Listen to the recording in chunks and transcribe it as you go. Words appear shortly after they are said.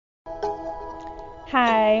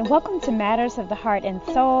Hi, welcome to Matters of the Heart and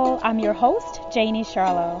Soul. I'm your host, Janie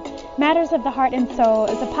Charlo. Matters of the Heart and Soul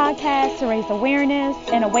is a podcast to raise awareness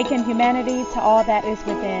and awaken humanity to all that is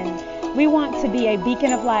within. We want to be a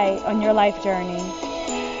beacon of light on your life journey.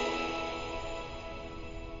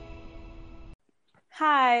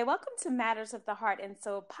 Hi, welcome to Matters of the Heart and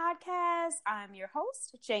Soul podcast. I'm your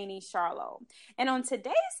host, Janie Charlo. And on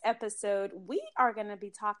today's episode, we are going to be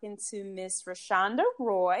talking to Miss Rashonda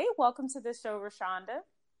Roy. Welcome to the show, Rashonda.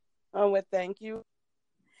 Well, thank you.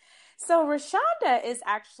 So Rashonda is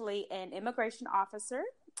actually an immigration officer.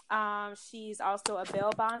 She's also a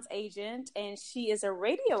bail bonds agent, and she is a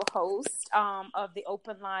radio host of the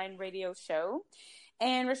Open Line radio show.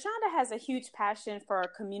 And Rashonda has a huge passion for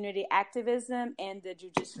community activism and the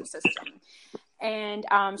judicial system. And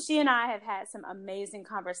she and I have had some amazing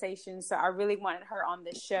conversations. So I really wanted her on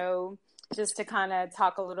the show just to kind of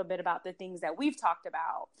talk a little bit about the things that we've talked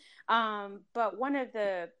about. But one of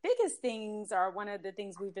the biggest things, or one of the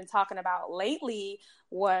things we've been talking about lately,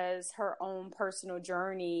 was her own personal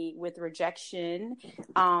journey with rejection,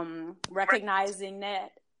 recognizing that,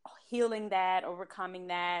 healing that, overcoming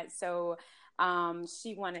that. So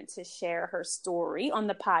she wanted to share her story on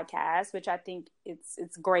the podcast, which I think it's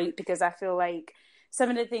great because I feel like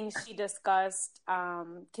some of the things she discussed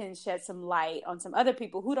can shed some light on some other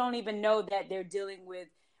people who don't even know that they're dealing with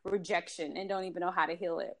rejection and don't even know how to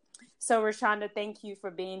heal it. So Rashonda, thank you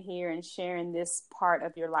for being here and sharing this part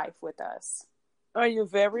of your life with us. Are you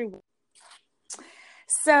very?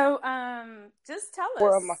 So just tell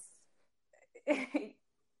us.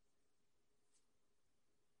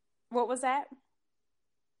 What was that?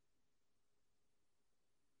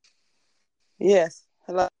 Yes.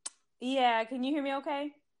 Hello. Yeah. Can you hear me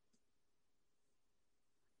okay?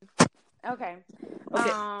 Okay.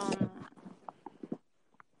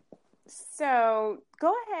 So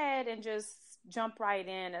go ahead and just jump right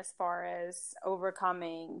in as far as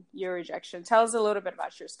overcoming your rejection. Tell us a little bit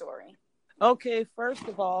about your story. Okay. First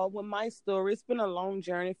of all, with my story, it's been a long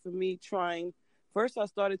journey for me trying. First, I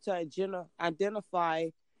started to identify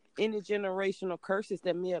any generational curses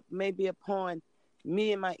that may be upon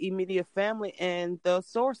me and my immediate family and the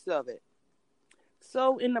source of it.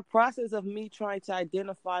 So in the process of me trying to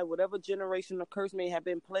identify whatever generational curse may have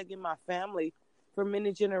been plaguing my family for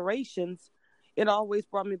many generations, it always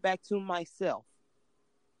brought me back to myself.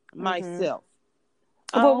 Well,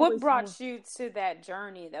 what brought you to that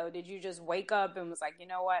journey, though? Did you just wake up and was like, you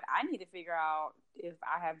know what, I need to figure out if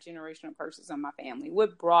I have generational curses in my family?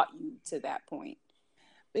 What brought you to that point?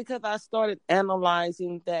 Because I started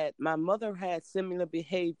analyzing that my mother had similar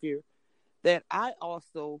behavior that I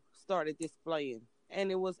also started displaying.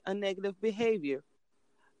 And it was a negative behavior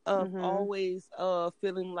of always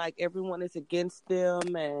feeling like everyone is against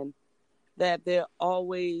them and that they're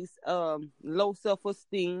always low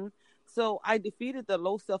self-esteem. So I defeated the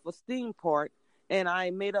low self-esteem part, and I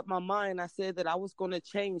made up my mind. I said that I was going to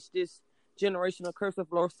change this generational curse of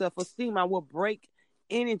low self-esteem. I will break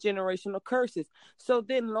any generational curses. So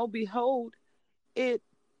then, lo and behold,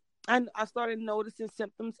 I started noticing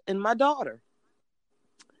symptoms in my daughter.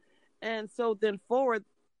 And so then forward,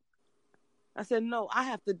 I said, no, I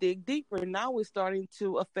have to dig deeper. Now it's starting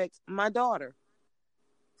to affect my daughter.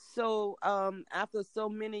 So after so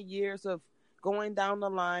many years of going down the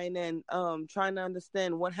line and trying to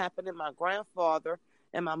understand what happened in my grandfather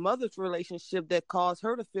and my mother's relationship that caused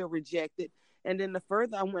her to feel rejected, and then the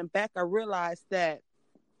further I went back, I realized that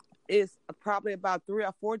it's probably about 3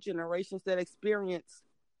 or 4 generations that experience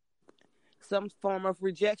some form of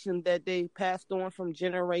rejection that they passed on from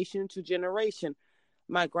generation to generation.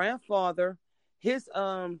 My grandfather, his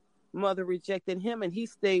mother rejected him and he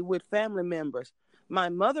stayed with family members. My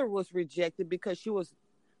mother was rejected because she was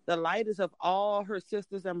the lightest of all her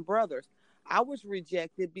sisters and brothers. I was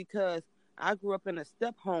rejected because I grew up in a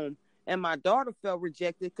step home, and my daughter felt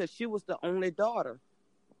rejected because she was the only daughter.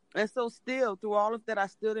 And so still, through all of that, I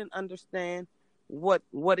still didn't understand what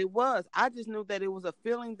it was. I just knew that it was a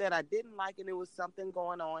feeling that I didn't like, and it was something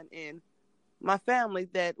going on in my family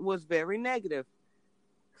that was very negative.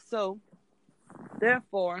 So,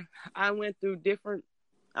 therefore, I went through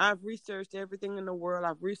I've researched everything in the world.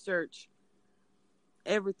 I've researched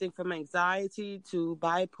everything from anxiety to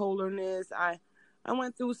bipolarness. I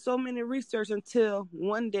went through so many research until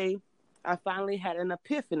one day I finally had an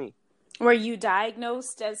epiphany. Were you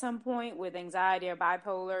diagnosed at some point with anxiety or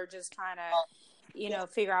bipolar, just trying to,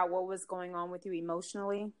 figure out what was going on with you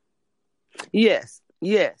emotionally? Yes.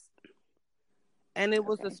 And it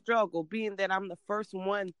was a struggle, being that I'm the first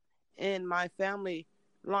one in my family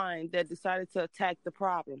line that decided to attack the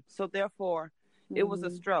problem. So therefore, it was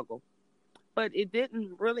a struggle. But it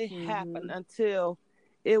didn't really happen Mm-hmm. until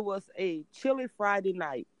it was a chilly Friday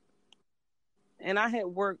night. And I had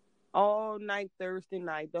worked all night Thursday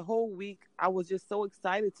night. The whole week, I was just so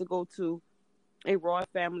excited to go to a Roy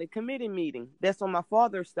Family Committee meeting. That's on my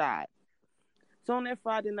father's side. So on that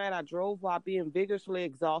Friday night, I drove while being vigorously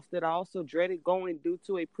exhausted. I also dreaded going due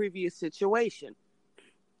to a previous situation.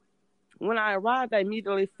 When I arrived, I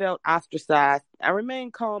immediately felt ostracized. I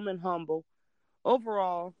remained calm and humble.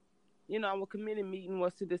 Overall, our committee meeting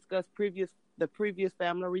was to discuss the previous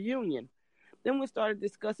family reunion. Then we started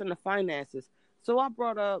discussing the finances. So I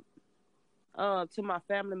brought up to my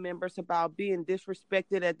family members about being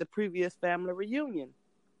disrespected at the previous family reunion.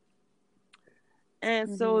 And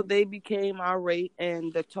so Mm-hmm. they became irate,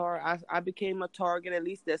 and I became a target. At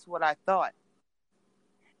least that's what I thought.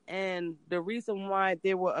 And the reason why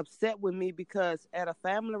they were upset with me because at a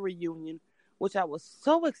family reunion, which I was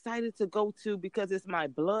so excited to go to because it's my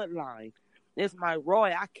bloodline, it's my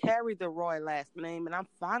Roy. I carry the Roy last name, and I'm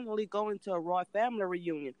finally going to a Roy family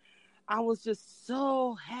reunion. I was just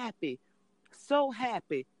so happy, so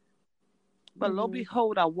happy. But lo and Mm-hmm.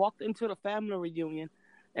 behold, I walked into the family reunion,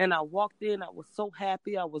 and I walked in. I was so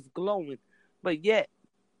happy, I was glowing, but yet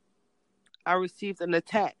I received an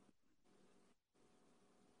attack.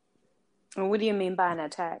 And what do you mean by an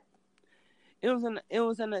attack? It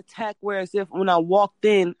was an attack where as if when I walked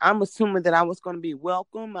in, I'm assuming that I was going to be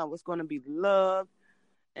welcome, I was going to be loved,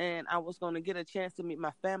 and I was going to get a chance to meet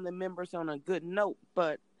my family members on a good note.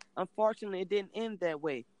 But unfortunately, it didn't end that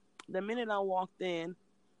way. The minute I walked in,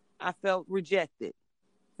 I felt rejected.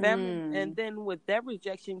 Family, and Mm. then with that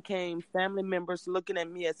rejection came family members looking at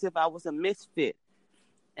me as if I was a misfit.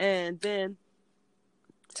 And then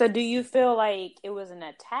So do you feel like it was an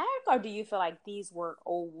attack, or do you feel like these were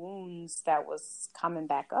old wounds that was coming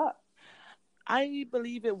back up? I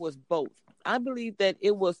believe it was both. I believe that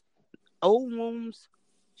it was old wounds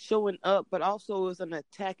showing up, but also it was an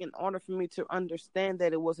attack in order for me to understand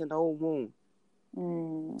that it was an old wound.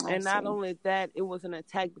 I And not see. only that, it was an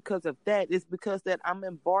attack because of that. It's because that I'm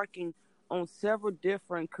embarking on several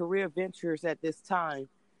different career ventures at this time.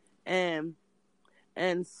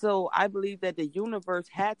 And so I believe that the universe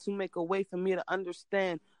had to make a way for me to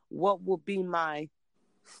understand what would be my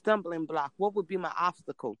stumbling block, what would be my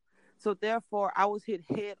obstacle. So therefore, I was hit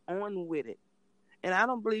head on with it. And I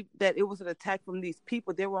don't believe that it was an attack from these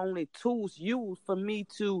people. There were only tools used for me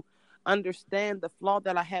to understand the flaw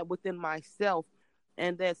that I had within myself,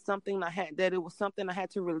 and that it was something I had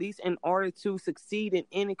to release in order to succeed in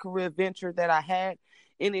any career venture that I had,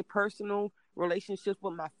 any personal relationships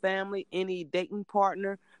with my family, any dating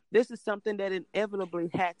partner. This is something that inevitably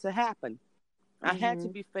had to happen. I had to Mm-hmm.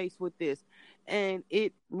 be faced with this. And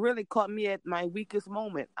it really caught me at my weakest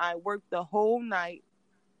moment. I worked the whole night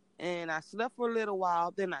and I slept for a little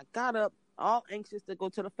while. Then I got up all anxious to go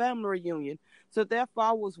to the family reunion. So therefore,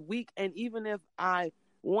 I was weak. And even if I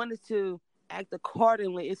wanted to act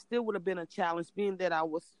accordingly, it still would have been a challenge, being that I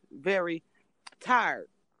was very tired.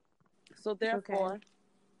 So Okay. therefore,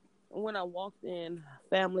 when I walked in,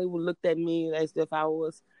 family looked at me as if I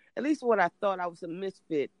was, at least what I thought, I was a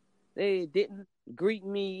misfit. They didn't greet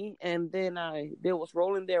me, and then they was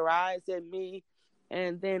rolling their eyes at me.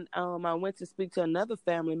 And then I went to speak to another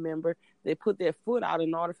family member. They put their foot out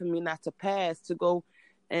in order for me not to pass to go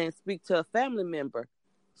and speak to a family member.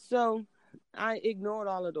 So I ignored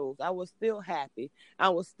all of those. I was still happy. I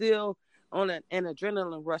was still on an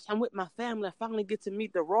adrenaline rush. I'm with my family. I finally get to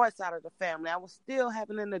meet the Roy side of the family. I was still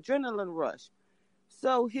having an adrenaline rush.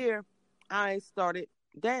 So here I started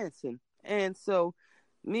dancing. And so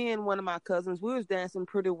me and one of my cousins, we was dancing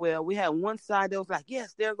pretty well. We had one side that was like,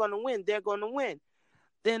 yes, they're going to win. They're going to win.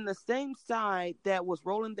 Then the same side that was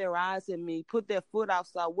rolling their eyes at me, put their foot out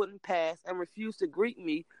so I wouldn't pass and refused to greet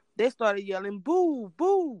me, they started yelling, boo,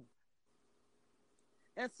 boo.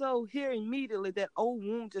 And so here immediately that old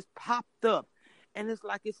wound just popped up. And it's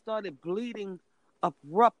like it started bleeding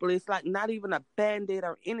abruptly. It's like not even a band-aid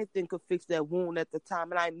or anything could fix that wound at the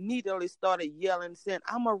time. And I immediately started yelling, saying,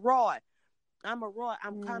 I'm a Roy. I'm a Roy.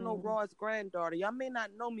 I'm Kano Mm. Roy's granddaughter. Y'all may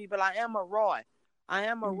not know me, but I am a Roy. I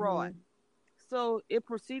am a Roy. Mm-hmm. So it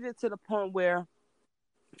proceeded to the point where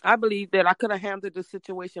I believe that I could have handled the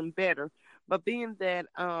situation better. But being that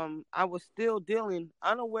I was still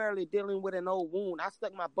unawarely dealing with an old wound, I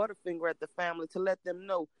stuck my butterfinger at the family to let them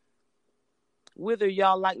know, whether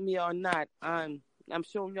y'all like me or not, I'm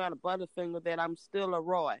showing y'all the butterfinger that I'm still a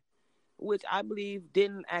Roy, which I believe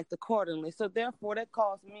didn't act accordingly. So therefore, that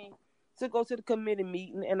caused me to go to the committee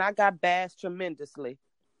meeting, and I got bashed tremendously.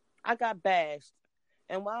 I got bashed,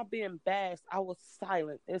 and while being bashed, I was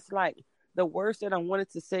silent. It's like the words that I wanted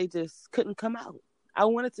to say just couldn't come out. I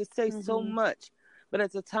wanted to say so Mm-hmm. much, but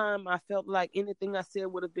at the time I felt like anything I said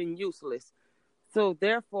would have been useless. So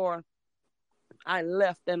therefore, I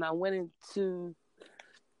left and I went into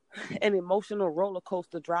an emotional roller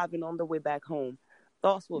coaster driving on the way back home.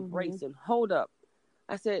 Thoughts was Mm-hmm. racing. Hold up.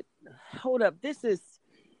 I said, hold up. This is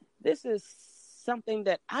something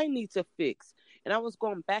that I need to fix. And I was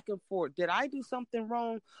going back and forth. Did I do something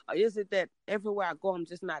wrong? Or is it that everywhere I go I'm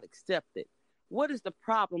just not accepted? What is the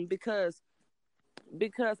problem? Because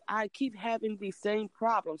I keep having these same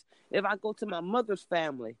problems. If I go to my mother's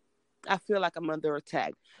family, I feel like I'm under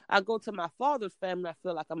attack. I go to my father's family, I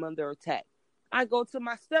feel like I'm under attack. I go to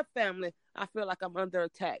my step family, I feel like I'm under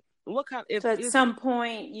attack. What kind if So at is some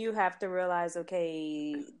point, you have to realize,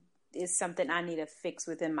 okay, it's something I need to fix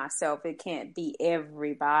within myself. It can't be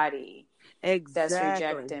everybody that's exactly.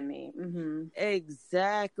 rejecting me. Mm-hmm.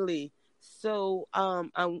 Exactly. So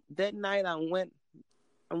that night I went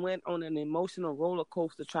on an emotional roller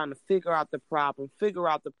coaster trying to figure out the problem.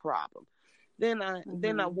 Then I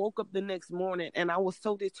Mm-hmm. woke up the next morning and I was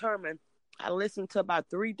so determined. I listened to about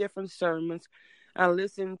 3 different sermons. I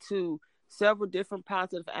listened to several different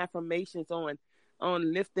positive affirmations on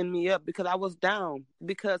lifting me up because I was down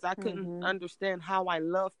because I couldn't Mm-hmm. understand how I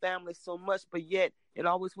love family so much, but yet it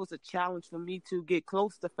always was a challenge for me to get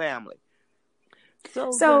close to family.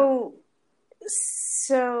 So then So,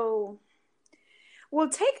 so, well,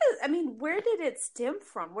 I mean, where did it stem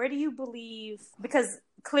from? Where do you believe? Because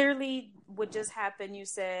clearly, what just happened, you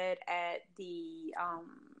said at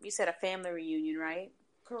you said a family reunion, right?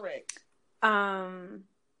 correct. um,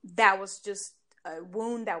 that was just a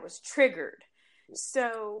wound that was triggered.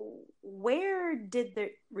 So, where did the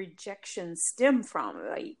rejection stem from?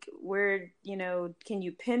 Like, where, can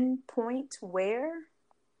you pinpoint where?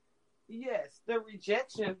 Yes, the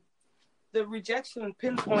rejection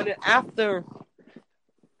pinpointed after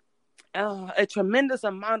a tremendous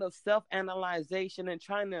amount of self-analyzation and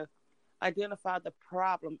trying to identify the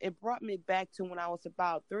problem. It brought me back to when I was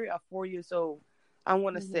about 3 or 4 years old, I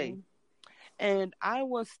want to say. Mm-hmm. And I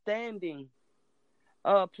was standing,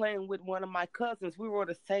 playing with one of my cousins. We were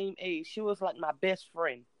the same age. She was like my best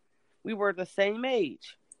friend. We were the same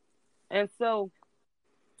age. And so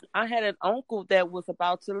I had an uncle that was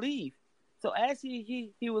about to leave. So as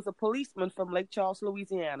he was a policeman from Lake Charles,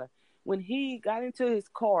 Louisiana. When he got into his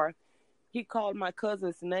car, he called my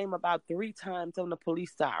cousin's name about 3 times on the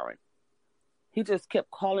police siren. He just kept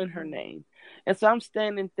calling her Mm-hmm. name. And so I'm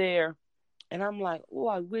standing there and I'm like, oh,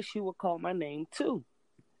 I wish he would call my name too.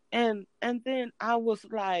 And then I was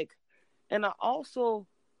like, and I also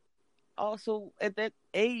at that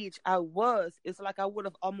age it's like I would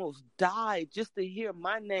have almost died just to hear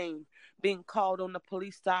my name being called on the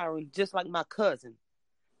police siren, just like my cousin.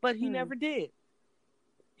 But he Hmm. never did.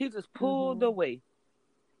 He just pulled Mm-hmm. away.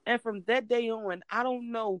 And from that day on, I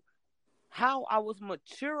don't know how I was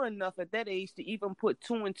mature enough at that age to even put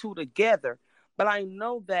 2 and 2 together. But I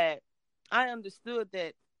know that I understood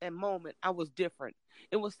that at moment I was different.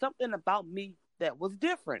 It was something about me that was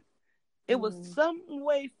different. It was Mm-hmm. some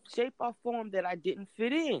way, shape, or form that I didn't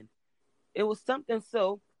fit in. It was something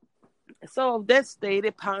so that stayed,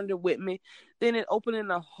 it pondered with me. Then it opened in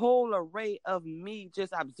a whole array of me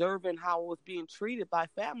just observing how I was being treated by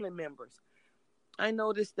family members. I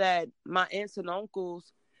noticed that my aunts and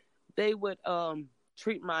uncles, they would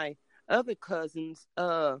treat my other cousins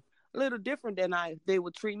a little different than they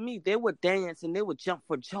would treat me. They would dance and they would jump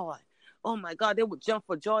for joy. Oh my God, they would jump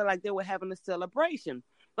for joy like they were having a celebration.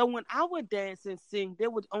 But when I would dance and sing, they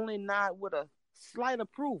would only nod with a slight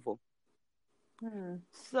approval. Hmm.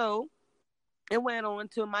 So it went on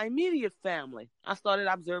to my immediate family. I started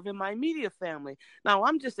observing my immediate family. Now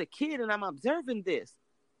I'm just a kid and I'm observing this.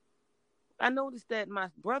 I noticed that my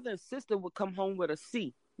brother and sister would come home with a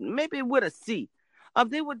C, maybe with a C.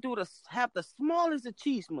 They would have the smallest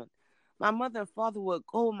achievement. My mother and father would,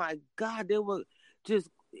 oh my God, they would just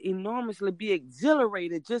enormously be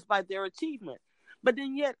exhilarated just by their achievement. But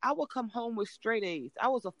then yet, I would come home with straight A's. I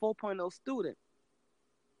was a 4.0 student.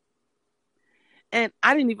 And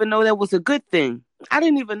I didn't even know that was a good thing. I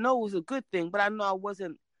didn't even know it was a good thing, but I know I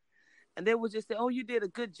wasn't. And they would just say, oh, you did a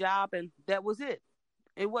good job. And that was it.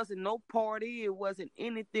 It wasn't no party. It wasn't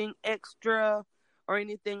anything extra or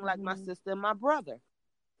anything like my Mm-hmm. sister and my brother.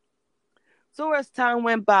 So as time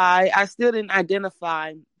went by, I still didn't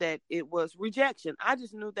identify that it was rejection. I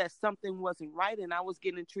just knew that something wasn't right and I was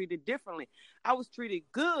getting treated differently. I was treated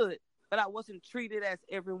good, but I wasn't treated as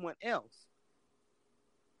everyone else.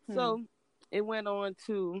 Hmm. So it went on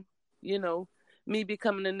to, you know, me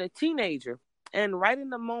becoming a teenager. And right in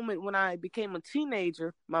the moment when I became a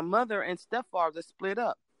teenager, my mother and stepfather split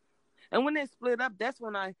up. And when they split up, that's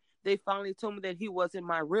when I they finally told me that he wasn't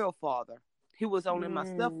my real father. He was only my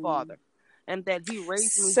stepfather, and that he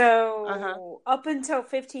raised me. So, up until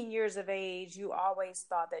 15 years of age, you always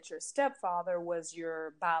thought that your stepfather was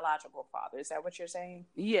your biological father. Is that what you're saying?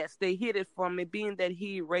 Yes, they hid it from me, being that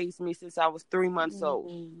he raised me since I was 3 months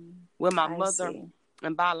old, when my mother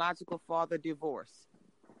and biological father divorced.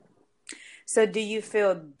 So do you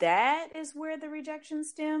feel that is where the rejection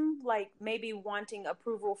stemmed? Like maybe wanting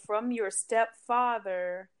approval from your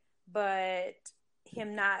stepfather, but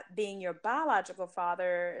him not being your biological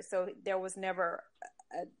father, so there was never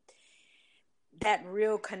that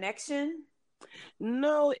real connection?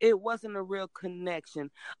 No, it wasn't a real connection.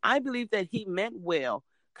 I believe that he meant well,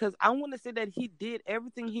 because I want to say that he did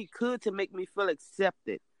everything he could to make me feel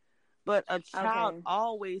accepted. But a child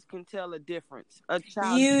always can tell a difference. A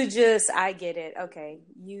child. I get it. Okay.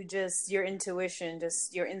 Your intuition,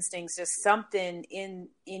 just your instincts, just something in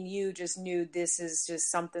you just knew this is just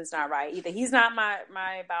something's not right. Either he's not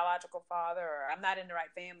my biological father, or I'm not in the right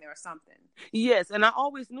family, or something. Yes. And I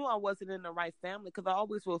always knew I wasn't in the right family, because I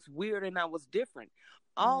always was weird and I was different.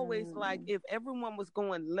 Always like if everyone was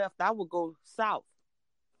going left, I would go south.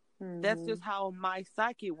 That's just how my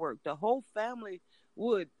psyche worked. The whole family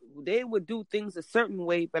would do things a certain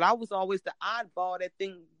way, but I was always the oddball that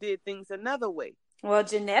did things another way. Well,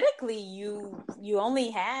 genetically, you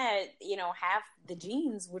only had half the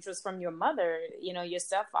genes, which was from your mother. Your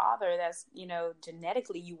stepfather. That's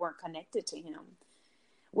genetically you weren't connected to him,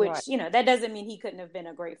 which that doesn't mean he couldn't have been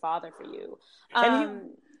a great father for you.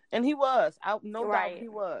 And he was. No doubt he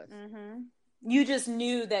was. You just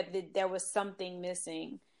knew that there was something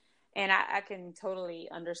missing. And I can totally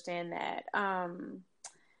understand that.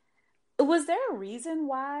 Was there a reason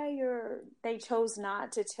why they chose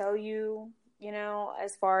not to tell you,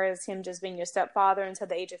 as far as him just being your stepfather until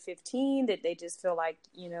the age of 15? Did they just feel like,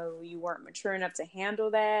 you weren't mature enough to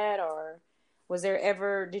handle that? Or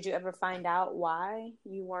did you ever find out why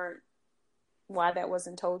that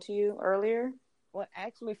wasn't told to you earlier? Well,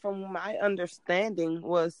 actually, from my understanding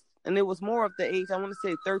and it was more of the age, I want to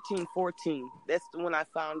say 13, 14. That's when I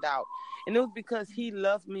found out. And it was because he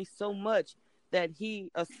loved me so much that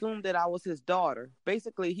he assumed that I was his daughter.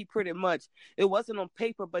 Basically, he pretty much, it wasn't on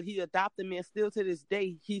paper, but he adopted me. And still to this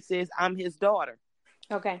day, he says I'm his daughter.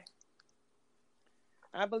 Okay.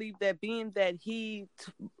 I believe that being that he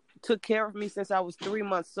took care of me since I was 3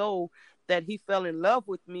 months old, that he fell in love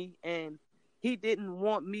with me, and he didn't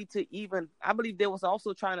want me to even, I believe they was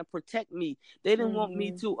also trying to protect me. They didn't want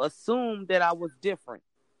me to assume that I was different.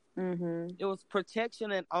 It was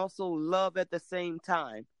protection and also love at the same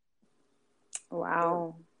time.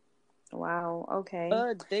 Wow. Wow. Okay.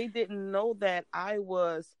 But they didn't know that I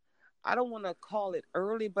don't want to call it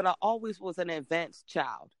early, but I always was an advanced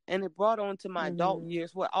child. And it brought on to my adult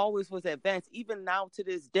years where I always was advanced. Even now to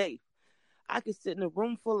this day, I could sit in a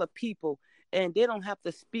room full of people and they don't have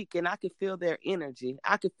to speak, and I could feel their energy.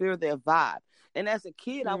 I could feel their vibe. And as a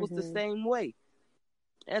kid, I was the same way.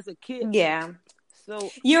 As a kid. Yeah.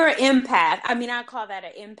 So you're an empath. I mean, I call that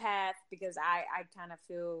an empath because I kind of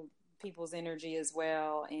feel people's energy as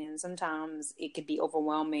well. And sometimes it could be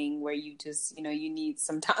overwhelming where you just, you need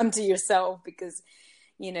some time to yourself because,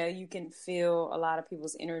 you can feel a lot of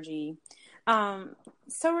people's energy.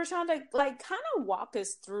 So Rashonda, like kind of walk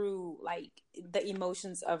us through like the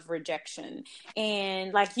emotions of rejection.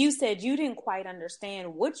 And like you said, you didn't quite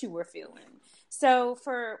understand what you were feeling. So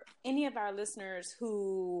for any of our listeners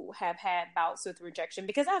who have had bouts with rejection,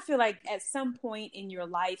 because I feel like at some point in your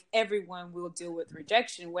life, everyone will deal with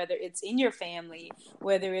rejection, whether it's in your family,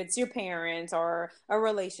 whether it's your parents or a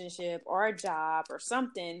relationship or a job or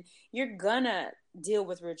something, you're gonna deal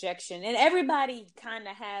with rejection. And everybody kind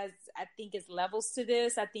of has, I think, is levels to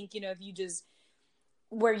this. I think, if you just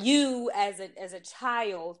were you as a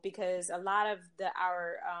child, because a lot of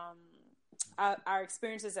our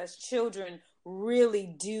experiences as children really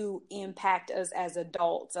do impact us as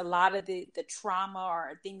adults. A lot of the trauma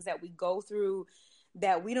or things that we go through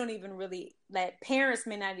that we don't even really, that parents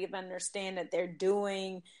may not even understand that they're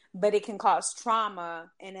doing, but it can cause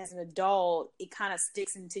trauma. And as an adult, it kind of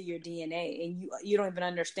sticks into your DNA and you don't even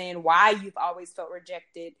understand why you've always felt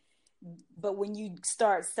rejected. But when you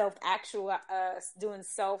start doing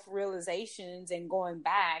self-realizations and going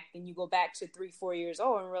back, and you go back to 3-4 years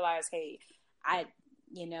old and realize, hey, I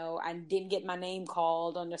didn't get my name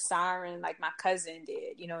called on the siren like my cousin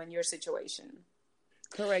did, in your situation.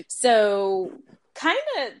 Correct. So kind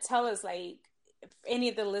of tell us, like, any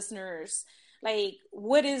of the listeners, like,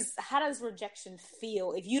 how does rejection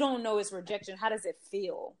feel? If you don't know it's rejection, how does it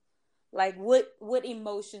feel? Like, what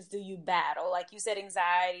emotions do you battle? Like you said,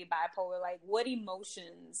 anxiety, bipolar, like what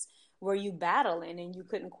emotions were you battling and you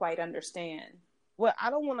couldn't quite understand? Well, I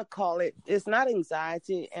don't want to call it, it's not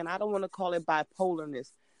anxiety, and I don't want to call it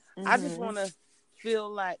bipolarness. I just Mm-hmm. want to feel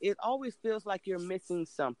like, it always feels like you're missing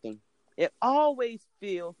something. It always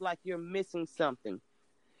feels like you're missing something.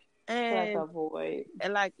 Like And a void.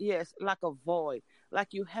 and like, yes, like a void. Like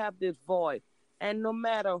you have this void. And no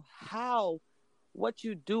matter how, what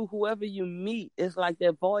you do, whoever you meet, it's like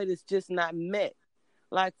that void is just not met.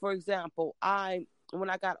 Like, for example, when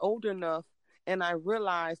I got older enough and I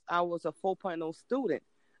realized I was a 4.0 student,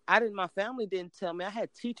 my family didn't tell me. I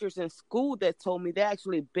had teachers in school that told me, they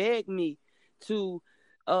actually begged me to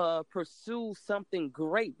pursue something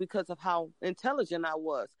great because of how intelligent I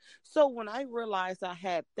was. So when I realized I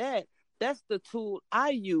had that, that's the tool I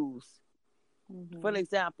use, for Mm-hmm.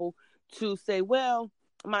 example, to say, well,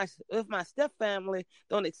 if my step family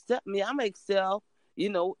don't accept me, I'm gonna excel,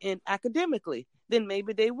 in academically, then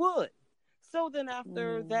maybe they would. So then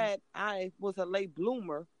after Mm. that, I was a late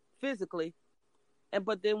bloomer physically,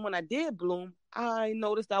 but then when I did bloom, I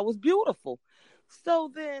noticed I was beautiful.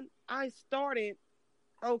 So then I started,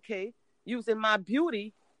 okay, using my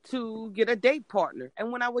beauty to get a date partner.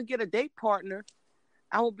 And when I would get a date partner,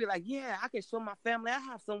 I would be like, yeah, I can show my family I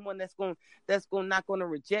have someone that's not gonna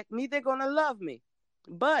reject me. They're gonna love me.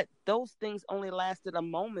 But those things only lasted a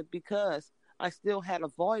moment because I still had a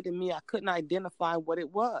void in me. I couldn't identify what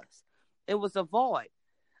it was. It was a void.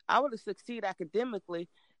 I would have succeeded academically,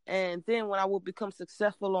 and then when I would become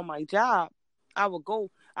successful on my job, I would go.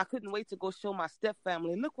 I couldn't wait to go show my step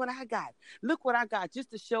family, look what I got, look what I got,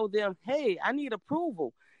 just to show them, hey, I need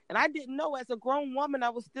approval. And I didn't know, as a grown woman, I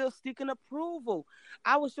was still seeking approval.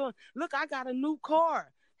 I was showing, look, I got a new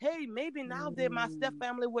car. Hey, maybe now that my step Mm.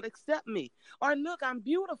 family would accept me. Or look, I'm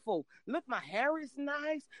beautiful. Look, my hair is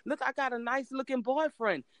nice. Look, I got a nice looking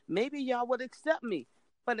boyfriend. Maybe y'all would accept me.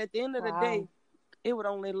 But at the end of the day, Wow. it would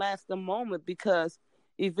only last a moment because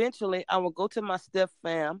eventually I would go to my step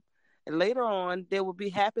fam, and later on they would be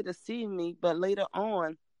happy to see me, but later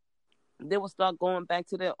on they would start going back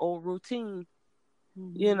to their old routine,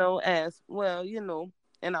 Mm-hmm. as well,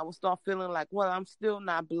 and I would start feeling like, well, I'm still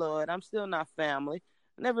not blood, I'm still not family,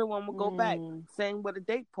 and everyone would go back. Mm. Same with a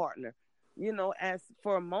date partner. As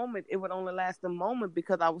for a moment, it would only last a moment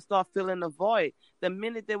because I would start feeling a void. The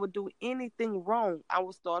minute they would do anything wrong, I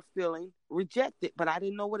would start feeling rejected, but I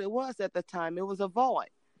didn't know what it was at the time. It was a void.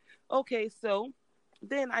 Okay, so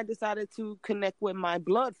then I decided to connect with my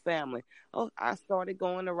blood family. Oh, I started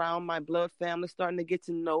going around my blood family, starting to get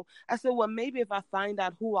to know. I said, well, maybe if I find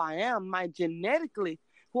out who I am,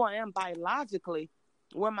 who I am biologically,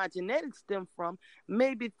 where my genetics stem from,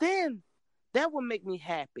 maybe then that would make me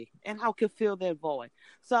happy and I could fill that void.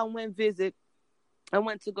 So I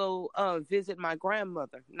went to go visit my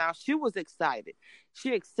grandmother. Now, she was excited.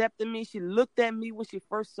 She accepted me. She looked at me when she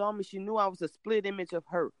first saw me. She knew I was a split image of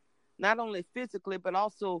her, not only physically, but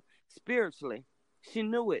also spiritually. She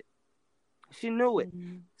knew it. She knew it.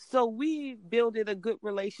 Mm-hmm. So we builded a good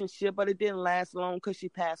relationship, but it didn't last long because she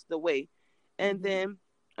passed away. And Mm-hmm. then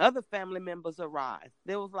other family members arrived.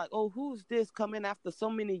 They was like, oh, who's this coming after so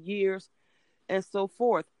many years, and so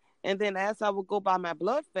forth. And then as I would go by my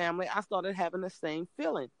blood family, I started having the same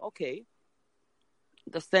feeling. Okay,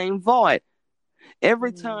 the same void.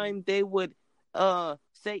 Every Mm. time they would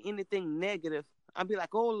say anything negative, I'd be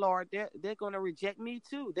like, oh Lord, they're gonna reject me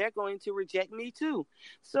too. They're going to reject me too.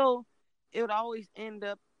 So it would always end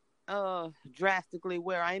up drastically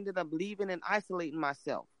where I ended up leaving and isolating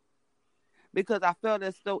myself because I felt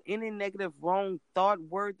as though any negative, wrong thought,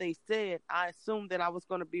 word they said, I assumed that I was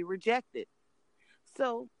going to be rejected.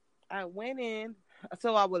 So I went in,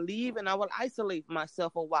 so I would leave and I would isolate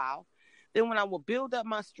myself a while. Then when I would build up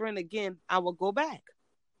my strength again, I would go back.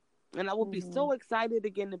 And I would be Mm-hmm. so excited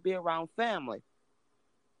again to be around family.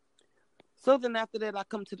 So then after that, I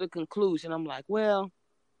come to the conclusion. I'm like, well,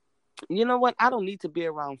 you know what? I don't need to be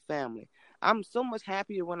around family. I'm so much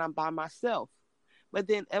happier when I'm by myself. But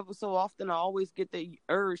then ever so often, I always get the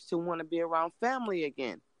urge to want to be around family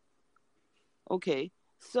again. Okay.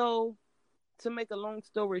 So to make a long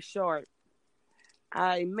story short,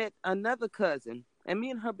 I met another cousin, and me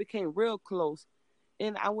and her became real close.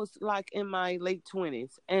 And I was like in my late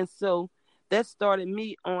 20s. And so that started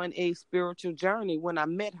me on a spiritual journey when I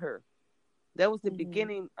met her. That was the Mm-hmm.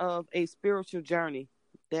 beginning of a spiritual journey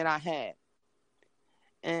that I had.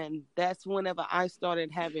 And that's whenever I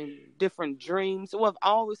started having different dreams. Well, I've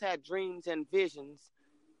always had dreams and visions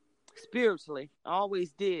spiritually. I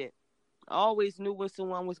always did. I always knew when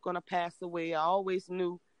someone was going to pass away. I always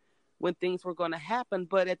knew when things were going to happen.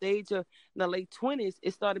 But at the age of the late 20s,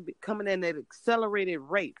 it started coming at an accelerated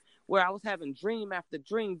rate where I was having dream after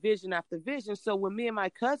dream, vision after vision. So when me and my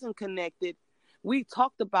cousin connected, we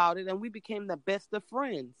talked about it and we became the best of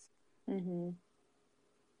friends. Mm-hmm.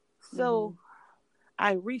 So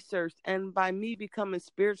I researched, and by me becoming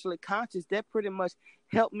spiritually conscious, that pretty much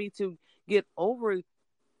helped me to get over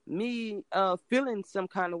me feeling some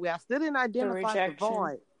kind of way. I still didn't identify the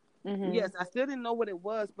void. Yes, I still didn't know what it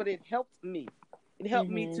was, but it helped me. It helped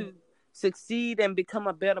me to succeed and become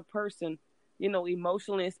a better person,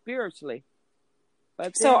 emotionally and spiritually.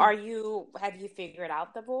 But So then, have you figured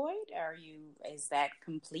out the void? Is that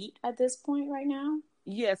complete at this point right now?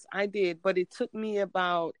 yes, I did. But it took me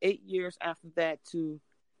about 8 years after that to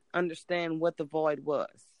understand what the void was.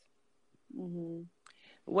 Mm-hmm.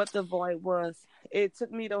 What the void was. It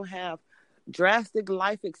took me to have drastic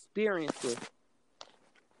life experiences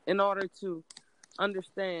in order to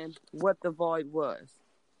understand what the void was.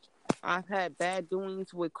 I've had bad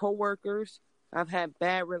doings with coworkers. I've had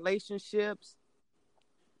bad relationships.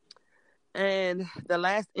 And the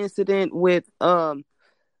last incident with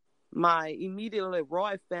my immediately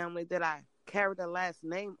Roy family that I carried the last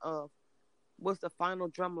name of was the final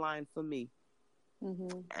drumline for me.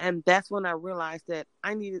 Mm-hmm. And that's when I realized that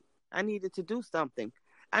I needed to do something.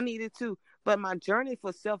 But my journey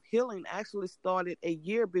for self-healing actually started a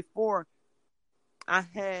year before I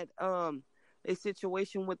had a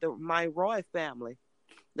situation with my Roy family.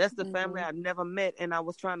 That's the family I've never met and I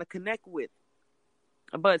was trying to connect with.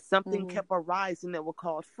 But something kept arising that was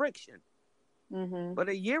called friction. But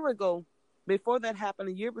a year before that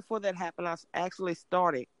happened, I actually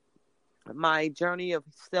started my journey of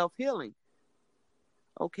self-healing.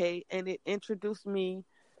 Okay, and it introduced me,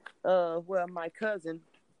 my cousin,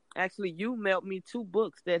 actually, you mailed me 2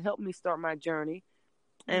 books that helped me start my journey.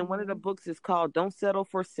 And one of the books is called Don't Settle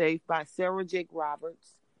for Safe by Sarah Jake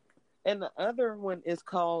Roberts. And the other one is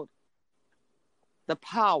called The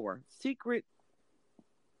Power, Secret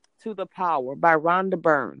to the Power by Rhonda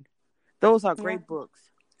Byrne. Those are great books.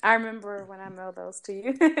 I remember when I mailed those to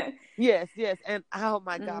you. Yes. And oh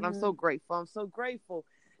my God, I'm so grateful.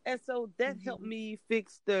 And so that helped me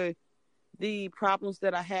fix the problems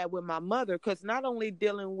that I had with my mother. Because not only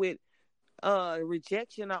dealing with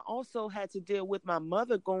rejection, I also had to deal with my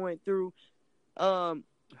mother going through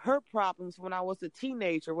her problems when I was a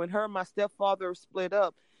teenager. When her and my stepfather split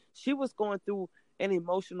up, she was going through an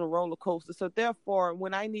emotional roller coaster. So therefore,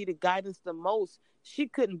 when I needed guidance the most, she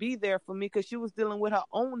couldn't be there for me because she was dealing with her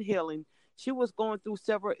own healing. She was going through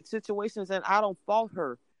several situations, and I don't fault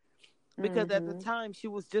her because at the time she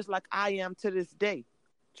was just like I am to this day,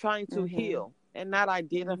 trying to heal and not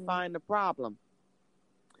identifying the problem.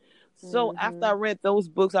 So after I read those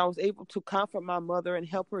books, I was able to comfort my mother and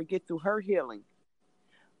help her get through her healing.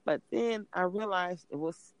 But then I realized it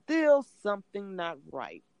was still something not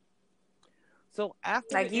right. So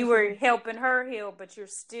after like you were helping her heal, but you're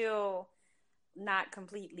still not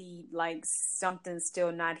completely, like something's still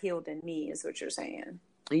not healed in me, is what you're saying.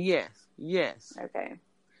 Yes. Okay.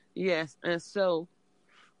 Yes. And so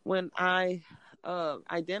when I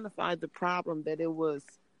identified the problem, that it was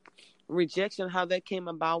rejection, how that came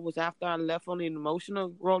about was after I left on an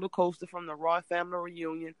emotional roller coaster from the Roy family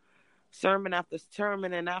reunion, sermon after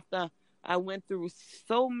sermon, and after I went through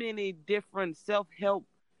so many different self-help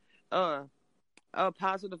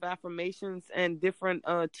positive affirmations and different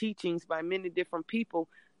teachings by many different people,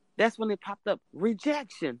 that's when it popped up.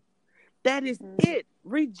 Rejection. That is it.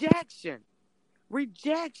 Rejection.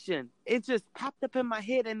 It just popped up in my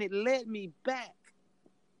head and it led me back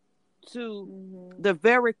to the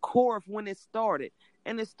very core of when it started.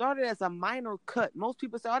 And it started as a minor cut. Most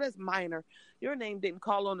people say, oh, that's minor. Your name didn't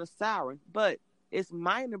call on a siren. But it's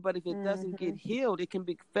minor, but if it doesn't get healed, it can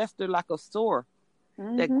be festered like a sore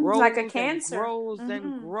that grows like a cancer. And grows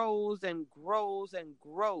and grows and grows and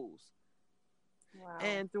grows. Wow.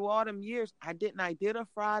 And through all them years, I didn't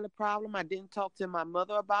identify the problem. I didn't talk to my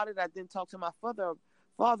mother about it. I didn't talk to my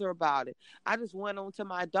father about it. I just went on to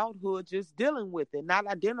my adulthood just dealing with it, not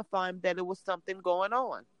identifying that it was something going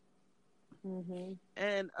on.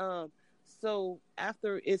 And so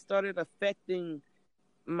after it started affecting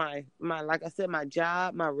my like I said, my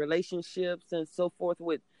job, my relationships, and so forth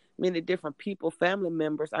with many different people, family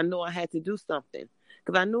members, I knew I had to do something,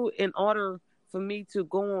 because I knew in order for me to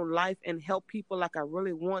go on life and help people like I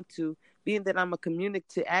really want to, being that I'm a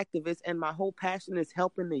community activist and my whole passion is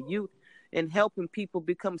helping the youth and helping people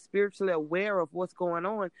become spiritually aware of what's going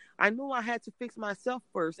on, I knew I had to fix myself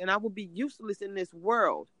first, and I would be useless in this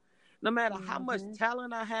world. No matter how much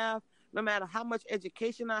talent I have, no matter how much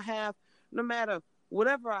education I have, no matter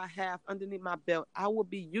whatever I have underneath my belt, I will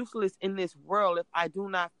be useless in this world if I do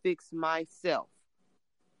not fix myself.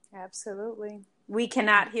 Absolutely. We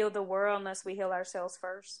cannot heal the world unless we heal ourselves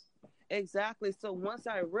first. Exactly. So once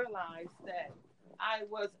I realized that I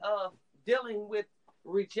was dealing with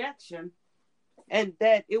rejection and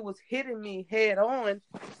that it was hitting me head on,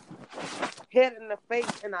 head in the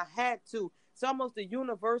face, and I had to. It's almost the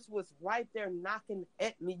universe was right there knocking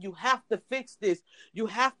at me. You have to fix this. You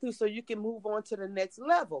have to, so you can move on to the next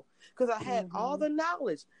level. Because I had all the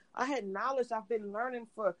knowledge. I had knowledge I've been learning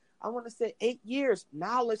for, I want to say, 8 years.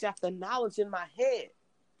 Knowledge after knowledge in my head.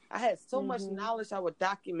 I had so much knowledge I would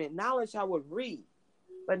document, knowledge I would read.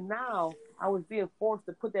 But now I was being forced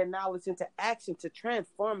to put that knowledge into action to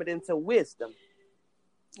transform it into wisdom.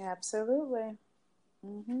 Absolutely.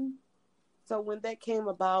 So when that came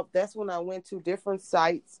about, that's when I went to different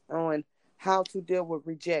sites on how to deal with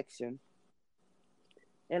rejection.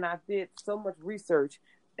 And I did so much research,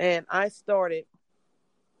 and I started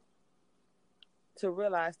to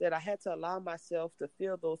realize that I had to allow myself to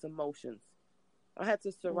feel those emotions. I had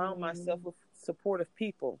to surround myself with supportive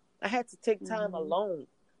people. I had to take time alone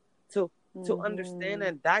to understand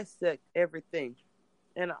and dissect everything.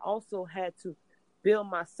 And I also had to build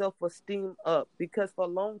my self-esteem up, because for a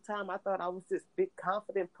long time I thought I was this big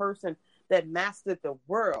confident person that mastered the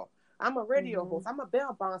world. I'm a radio host. I'm a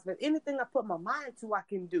bail bondsman. Anything I put my mind to, I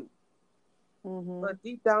can do. But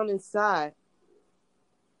deep down inside,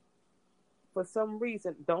 for some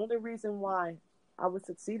reason, the only reason why I would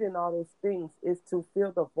succeed in all those things is to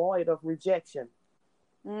fill the void of rejection.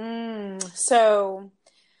 So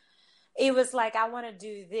it was like, I want to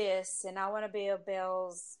do this, and I want to be a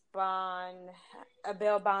bail bonds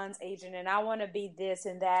agent, and I want to be this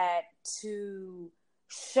and that to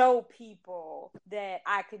show people that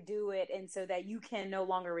I could do it, and so that you can no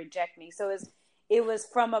longer reject me. So it was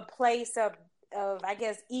from a place of I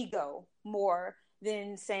guess ego more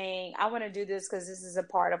than saying I want to do this because this is a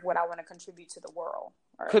part of what I want to contribute to the world.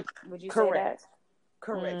 Or would you say that?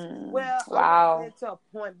 Correct. Well, wow. I would say to a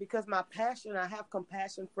point, because my passion, I have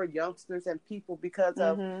compassion for youngsters and people because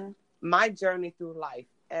of my journey through life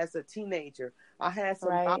as a teenager. I had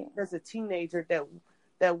some as a teenager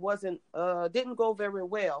that wasn't didn't go very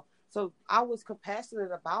well. So I was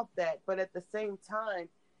compassionate about that, but at the same time,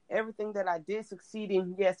 everything that I did succeed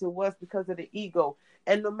in, yes, it was because of the ego.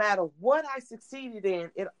 And no matter what I succeeded in,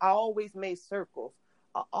 it always made circles.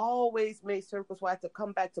 I always made circles where I had to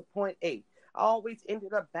come back to point A. I always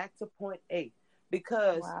ended up back to point A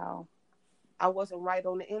because I wasn't right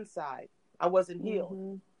on the inside. I wasn't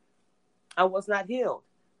healed. I was not healed.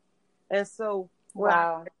 And so when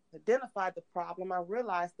I identified the problem, I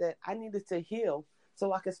realized that I needed to heal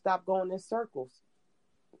so I could stop going in circles.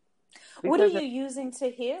 What are you using to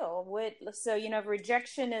heal? So,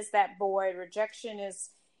 rejection is that void. Rejection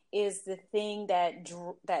is the thing that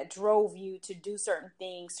drove you to do certain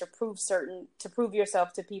things, to prove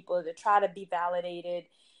yourself to people, to try to be validated.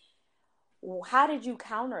 How did you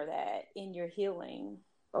counter that in your healing?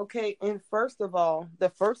 Okay, and first of all, the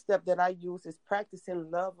first step that I use is practicing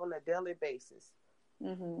love on a daily basis.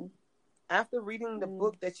 After reading the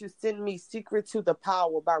book that you sent me, Secret to the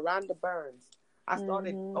Power by Rhonda Burns, I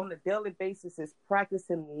started on a daily basis is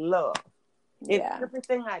practicing love. In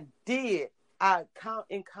everything I did, I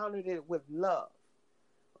encountered it with love.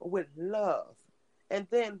 And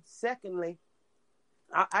then secondly,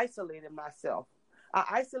 I isolated myself.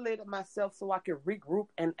 So I could regroup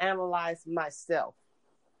and analyze myself.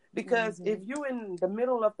 Because if you're in the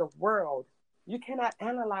middle of the world, you cannot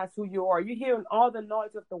analyze who you are. You're hearing all the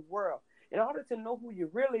noise of the world. In order to know who you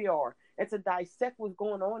really are and to dissect what's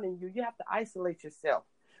going on in you, you have to isolate yourself.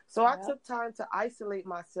 So I took time to isolate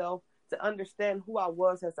myself to understand who I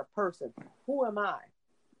was as a person. Who am I?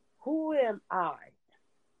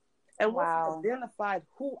 And once I identified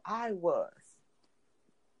who I was,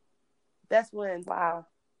 that's when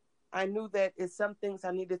I knew that it's some things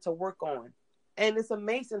I needed to work on. And it's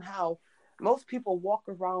amazing how most people walk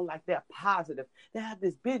around like they're positive. They have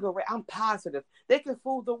this big array. I'm positive. They can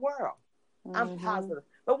fool the world. I'm positive.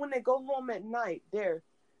 But when they go home at night, they're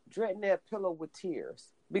dreading their pillow with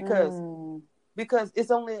tears because it's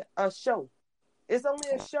only a show. It's only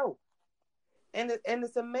a show. And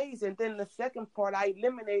it's amazing. Then the second part, I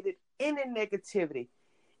eliminated any negativity.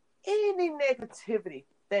 Any negativity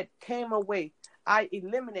that came away, I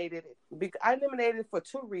eliminated it. I eliminated it for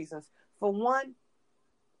two reasons. For one,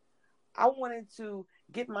 I wanted to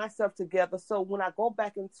get myself together so when I go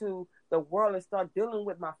back into the world and start dealing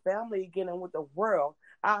with my family again and with the world,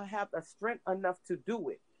 I'll have the strength enough to do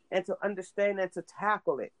it and to understand and to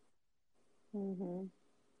tackle it.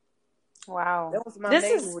 Wow. This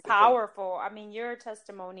is powerful. I mean, your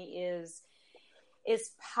testimony is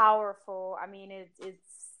powerful. I mean,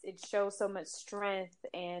 it shows so much strength,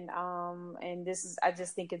 and this is, I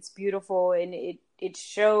just think it's beautiful, and it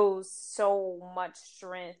shows so much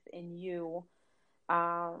strength in you.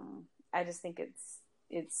 I just think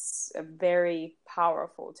it's a very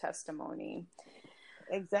powerful testimony.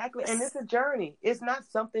 Exactly. And it's a journey. It's not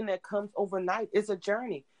something that comes overnight. It's a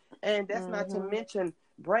journey. And that's not to mention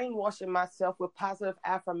brainwashing myself with positive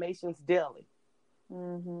affirmations daily.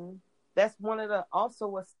 That's one of the,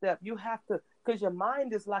 also a step. You have to, because your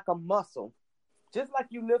mind is like a muscle. Just like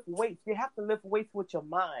you lift weights, you have to lift weights with your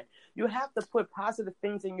mind. You have to put positive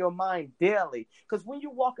things in your mind daily. Because when you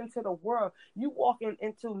walk into the world, you walk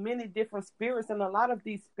into many different spirits. And a lot of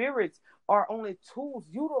these spirits are only tools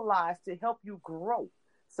utilized to help you grow.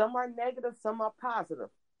 Some are negative, some are positive.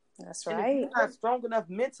 That's and right. if you're not strong enough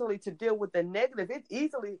mentally to deal with the negative, it's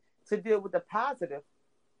easily to deal with the positive.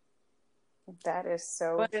 That is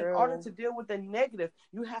so but true. In order to deal with the negative,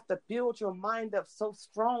 you have to build your mind up so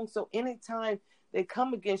strong. So anytime they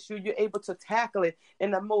come against you, you're able to tackle it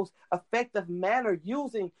in the most effective manner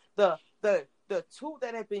using the tool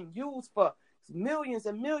that has been used for millions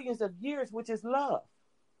and millions of years, which is love.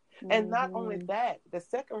 And not only that, the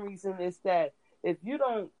second reason is that if you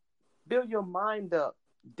don't build your mind up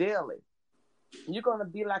daily, you're going to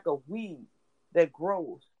be like a weed that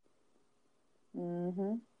grows.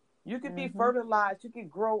 You could be fertilized. You could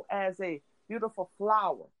grow as a beautiful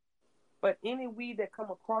flower. But any weed that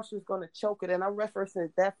come across you is going to choke it. And I'm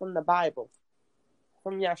referencing that from the Bible,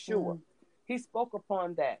 from Yeshua. He spoke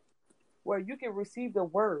upon that, where you can receive the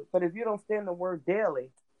word, but if you don't stand the word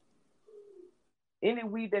daily, any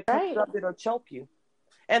weed that comes up, it'll choke you.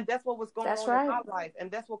 And that's what was going on in my life.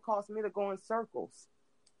 And that's what caused me to go in circles.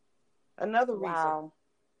 Another reason.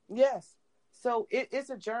 Yes. So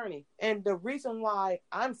it's a journey. And the reason why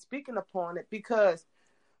I'm speaking upon it, because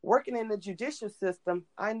working in the judicial system,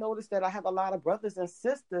 I noticed that I have a lot of brothers and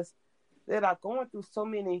sisters that are going through so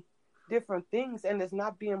many different things, and it's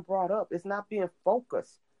not being brought up. It's not being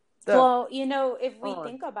focused. Well, if we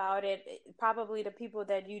think about it, probably the people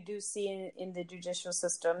that you do see in the judicial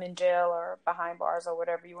system, in jail or behind bars or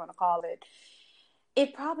whatever you want to call it,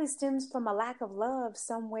 it probably stems from a lack of love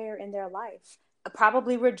somewhere in their life.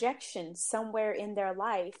 Probably rejection somewhere in their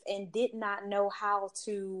life, and did not know how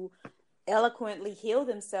to eloquently heal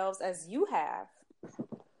themselves as you have.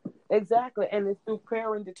 Exactly. And it's through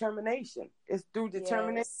prayer and determination. It's through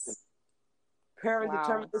determination. Yes. Prayer and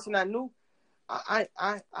determination.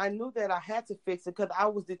 I knew that I had to fix it because I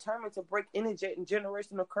was determined to break any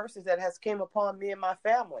generational curses that has came upon me and my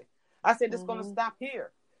family. I said, it's going to stop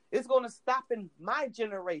here. It's going to stop in my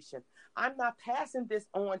generation. I'm not passing this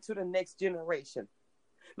on to the next generation.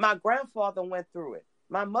 My grandfather went through it.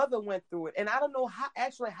 My mother went through it. And I don't know how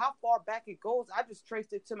far back it goes. I just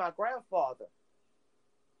traced it to my grandfather.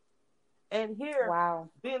 And here,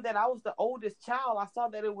 being that I was the oldest child, I saw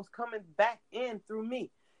that it was coming back in through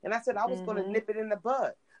me. And I said, I was going to nip it in the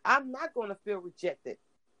bud. I'm not going to feel rejected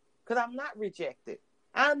because I'm not rejected.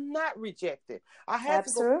 I'm not rejected. I had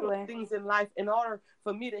to go through things in life in order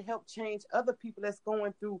for me to help change other people that's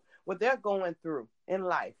going through what they're going through in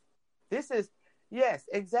life. This is, yes,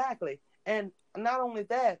 exactly. And not only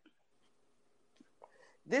that,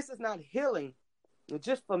 this is not healing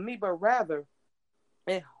just for me, but rather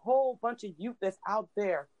a whole bunch of youth that's out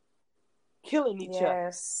there killing each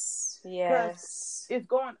other. Yes. It's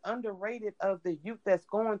going underrated of the youth that's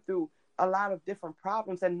going through a lot of different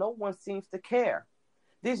problems, and no one seems to care.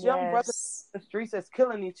 These young brothers in the streets that's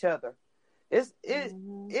killing each other.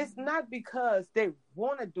 It's not because they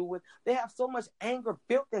want to do it. They have so much anger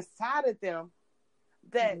built inside of them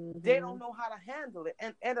that they don't know how to handle it.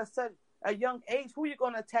 And at a young age, who are you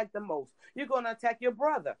going to attack the most? You're going to attack your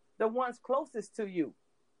brother, the ones closest to you.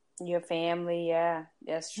 Your family, yeah.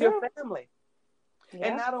 That's true. Your family. Yeah.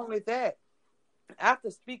 And not only that,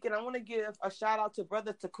 after speaking, I want to give a shout out to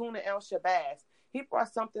Brother Takuna El Shabazz. He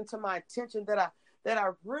brought something to my attention that I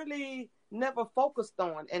really never focused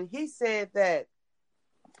on. And he said that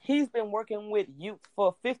he's been working with youth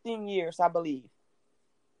for 15 years, I believe.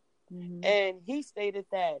 And he stated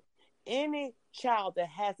that any child that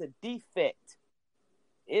has a defect,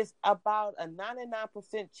 it's about a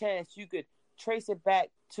 99% chance you could trace it back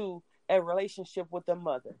to a relationship with the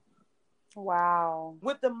mother. Wow.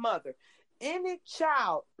 With the mother. Any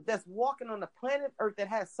child that's walking on the planet Earth that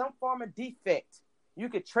has some form of defect, you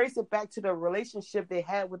could trace it back to the relationship they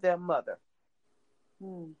had with their mother.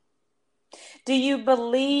 Do you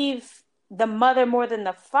believe the mother more than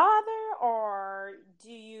the father, or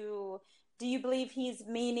do you believe he's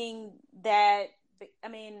meaning that, I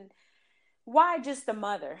mean, why just the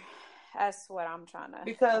mother? That's what I'm trying to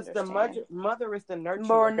Because the understand. mother is the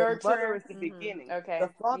More nurturer. The mother nurture. is the beginning. The Okay.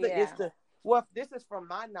 father is Yeah. the, well, this is from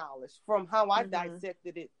my knowledge, from how I Mm-hmm.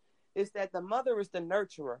 dissected it, is that the mother is the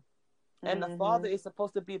nurturer and the father Mm-hmm. is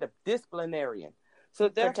supposed to be the disciplinarian. So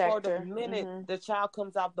therefore, the Protector. minute Mm-hmm. the child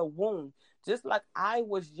comes out the womb, just like I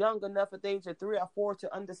was young enough at the age of 3 or 4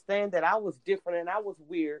 to understand that I was different and I was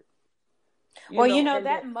weird, Well, and that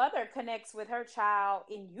that mother connects with her child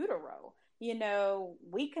in utero.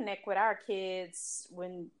 We connect with our kids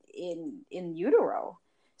when in utero.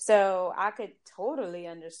 So I could totally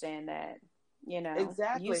understand that. You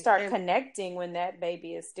exactly, start and connecting when that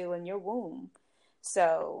baby is still in your womb.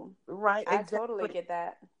 So right, I totally exactly. get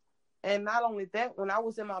that. And not only that, when I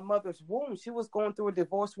was in my mother's womb, she was going through a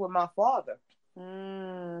divorce with my father.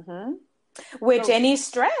 Mm-hmm. Which So any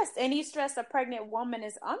stress a pregnant woman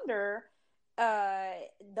is under, uh,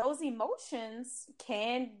 those emotions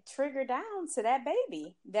can trigger down to that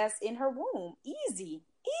baby that's in her womb. Easy,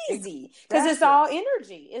 because it's exactly, all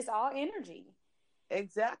energy. It's all energy. It's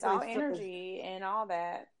exactly. all So energy and all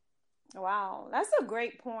that. Wow, that's a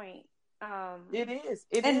great point. it is.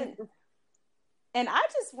 It is. And and I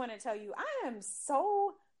just want to tell you, I am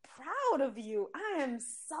so proud of you. I am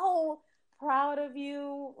so proud of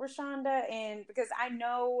you, Rashonda. And because I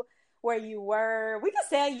know where you were, we could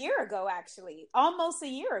say a year ago, actually, almost a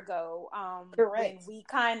year ago, when Correct. we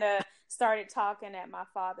kind of started talking at my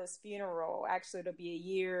father's funeral. Actually, it'll be a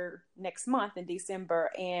year next month in December.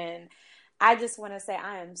 And I just want to say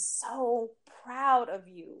I am so proud of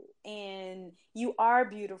you, and you are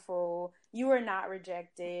beautiful. You are not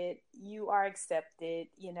rejected. You are accepted.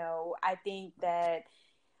 I think that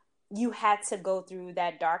you had to go through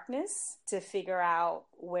that darkness to figure out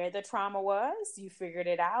where the trauma was. You figured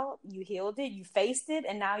it out, you healed it, you faced it,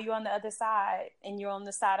 and now you're on the other side, and you're on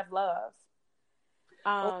the side of love.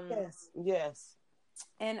 Oh Um, yes, yes.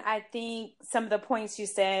 And I think some of the points you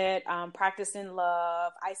said, practicing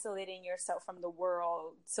love, isolating yourself from the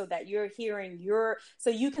world so that so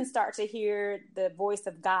you can start to hear the voice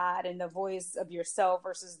of God and the voice of yourself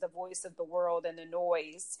versus the voice of the world and the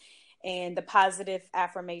noise, and the positive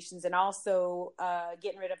affirmations, and also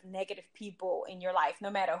getting rid of negative people in your life, no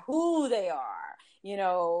matter who they are. You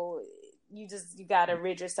got to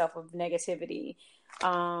rid yourself of negativity.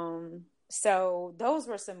 So those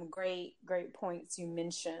were some great, great points you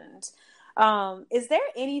mentioned. Is there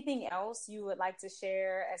anything else you would like to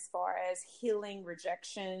share as far as healing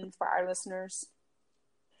rejection for our listeners?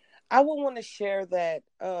 I would want to share that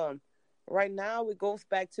right now it goes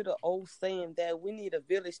back to the old saying that we need a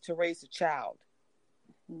village to raise a child.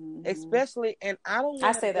 Mm-hmm. Especially, and I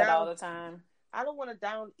say that all the time. I don't want to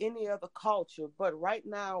down any other culture, but right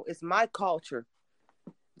now it's my culture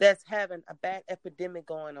that's having a bad epidemic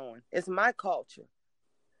going on. It's my culture.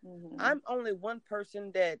 Mm-hmm. I'm only one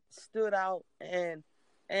person that stood out and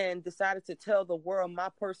decided to tell the world my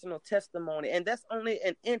personal testimony, and that's only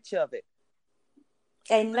an inch of it.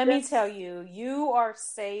 And So let me that's tell you, you are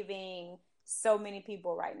saving so many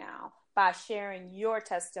people right now by sharing your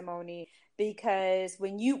testimony, because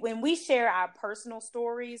when we share our personal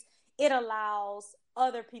stories, it allows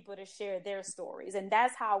other people to share their stories, and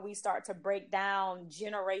that's how we start to break down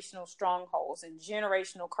generational strongholds and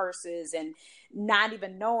generational curses, and not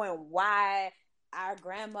even knowing why our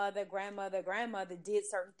grandmother did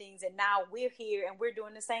certain things, and now we're here and we're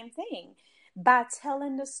doing the same thing. By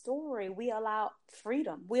telling the story, we allow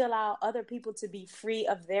freedom. We allow other people to be free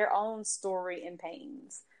of their own story and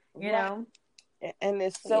pains. You right. know? And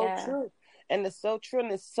it's so Yeah. true. And it's so true. And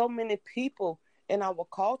there's so many people in our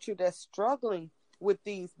culture that's struggling with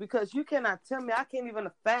these, because you cannot tell me, I can't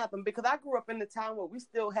even fathom, because I grew up in the time where we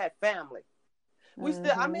still had family.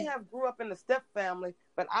 I may Mm-hmm. have grew up in a step family,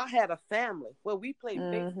 but I had a family where we played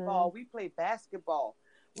Mm-hmm. baseball, we played basketball.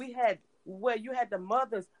 We had, where you had the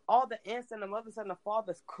mothers, all the aunts and the mothers and the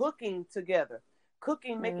fathers cooking together,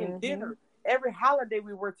 cooking, making Mm-hmm. dinner. Every holiday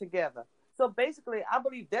we were together. So basically, I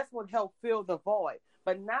believe that's what helped fill the void.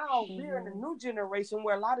 But now we're in a Mm-hmm. new generation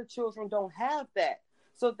where a lot of children don't have that.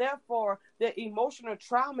 So therefore, the emotional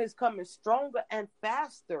trauma is coming stronger and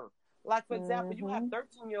faster. Like, for example, you have Mm-hmm.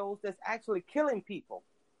 13-year-olds that's actually killing people.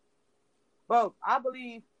 Well, I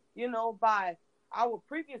believe, by our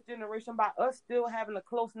previous generation, by us still having a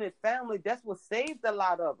close knit family, that's what saved a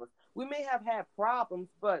lot of us. We may have had problems,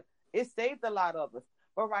 but it saved a lot of us.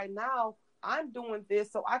 But right now, I'm doing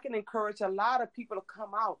this so I can encourage a lot of people to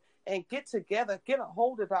come out and get together, get a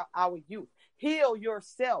hold of our youth. Heal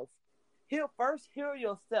yourself. Heal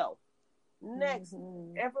yourself. Next,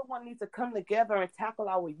 Mm-hmm. everyone needs to come together and tackle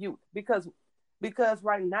our youth, because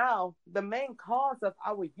right now the main cause of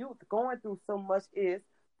our youth going through so much is,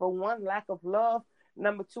 for one, lack of love,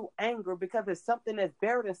 Number two, anger, because it's something that's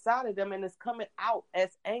buried inside of them and it's coming out as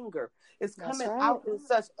anger. It's That's coming right. out in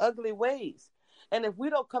such ugly ways. And if we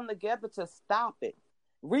don't come together to stop it,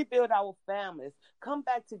 rebuild our families, come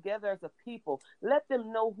back together as a people, let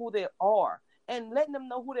them know who they are. And letting them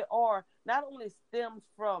know who they are not only stems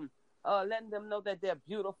from letting them know that they're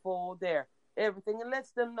beautiful, they're everything, and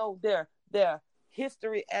lets them know their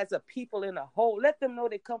history as a people in a whole. Let them know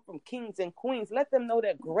they come from kings and queens. Let them know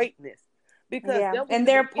their greatness. Because Yeah, that was and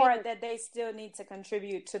the their beginning. part that they still need to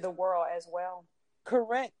contribute to the world as well.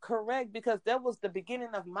 Correct. Because that was the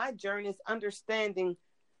beginning of my journey, is understanding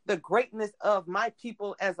the greatness of my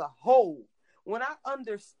people as a whole. When I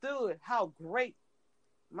understood how great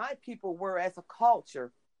my people were as a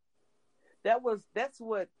culture, that's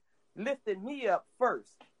what lifted me up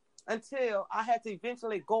first, until I had to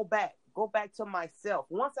eventually go back to myself.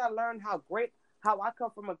 Once I learned how I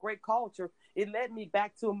come from a great culture, it led me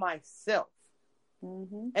back to myself.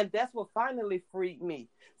 Mm-hmm. And that's what finally freed me.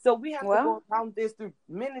 So we have to go around this through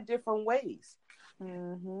many different ways.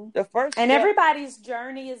 Mm-hmm. The first and step, everybody's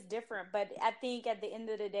journey is different, but I think at the end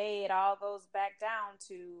of the day, it all goes back down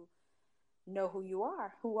to know who you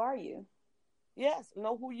are. Who are you? yes,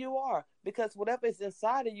 know who you are, because whatever is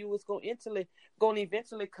inside of you is going to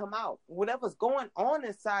eventually come out. Whatever's going on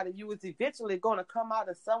inside of you is eventually going to come out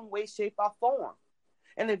in some way, shape, or form.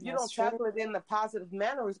 And if you don't tackle it in a positive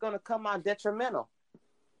manner, it's going to come out detrimental.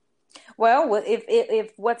 Well,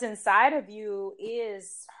 if what's inside of you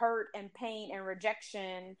is hurt and pain and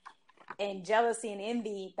rejection and jealousy and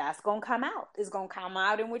envy, that's going to come out. It's going to come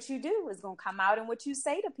out in what you do. It's going to come out in what you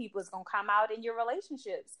say to people. It's going to come out in your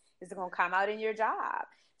relationships. It's going to come out in your job.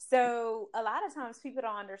 So a lot of times people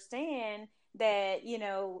don't understand that,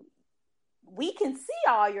 we can see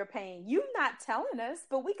all your pain. You're not telling us,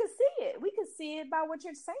 but we can see it. We can see it by what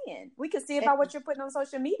you're saying. We can see it by what you're putting on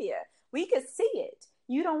social media. We can see it.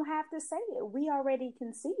 You don't have to say it. We already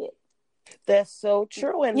can see it. That's so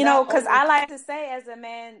true. And because I like to say, as a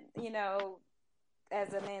man,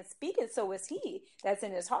 speaking, so is he. That's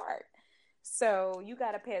in his heart. So you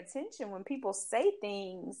got to pay attention when people say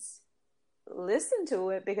things. Listen to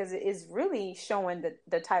it, because it is really showing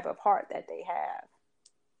the type of heart that they have.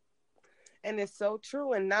 And it's so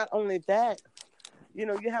true. And not only that,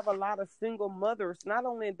 you have a lot of single mothers, not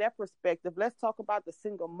only in that perspective. Let's talk about the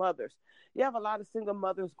single mothers. You have a lot of single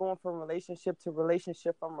mothers going from relationship to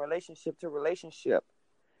relationship, from relationship to relationship.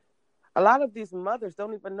 A lot of these mothers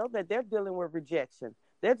don't even know that they're dealing with rejection.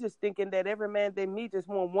 They're just thinking that every man they meet just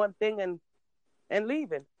want one thing and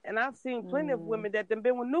leaving. And I've seen plenty of women that have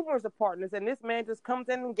been with numerous partners, and this man just comes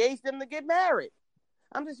and engages them to get married.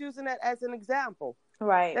 I'm just using that as an example.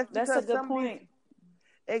 Right. That's a good point.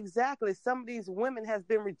 Exactly. Some of these women has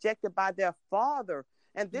been rejected by their father.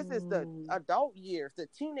 And this is the adult years, the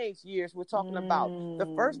teenage years we're talking about.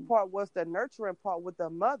 The first part was the nurturing part with the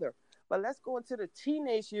mother. But let's go into the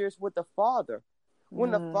teenage years with the father.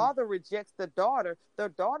 When the father rejects the daughter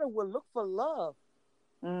will look for love.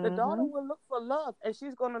 The daughter will look for love, and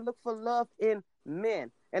she's going to look for love in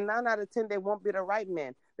men. And 9 out of 10, they won't be the right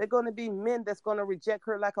men. They're going to be men that's going to reject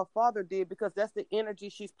her like her father did, because that's the energy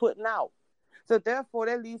she's putting out. So therefore,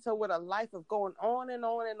 that leaves her with a life of going on and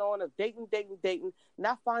on and on, of dating,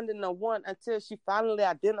 not finding the one until she finally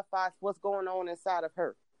identifies what's going on inside of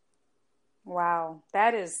her. Wow,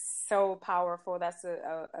 that is so powerful. That's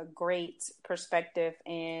a great perspective.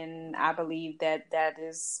 And I believe that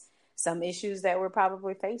is some issues that we're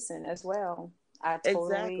probably facing as well. I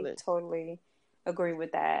totally agree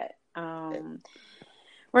with that.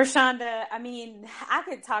 Rashonda, I mean, I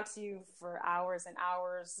could talk to you for hours and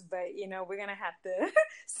hours, but we're gonna have to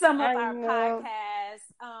sum up our podcast.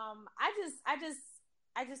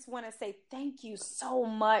 I just want to say thank you so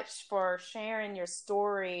much for sharing your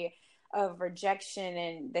story of rejection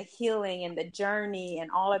and the healing and the journey and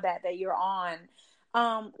all of that you're on.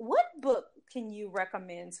 What book can you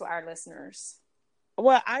recommend to our listeners?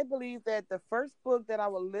 Well, I believe that the first book that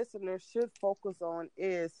our listeners should focus on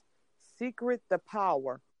is Secret the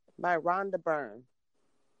Power by Rhonda Byrne.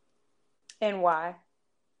 And why?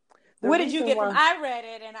 What did you get from? I read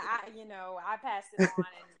it and I passed it on,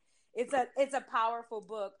 and it's a powerful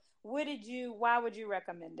book. Why would you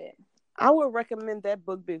recommend it? I would recommend that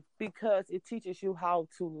book because it teaches you how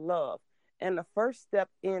to love. And the first step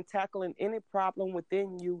in tackling any problem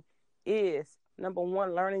within you is, number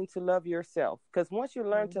one, learning to love yourself. Because once you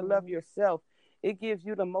learn to love yourself, it gives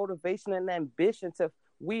you the motivation and ambition to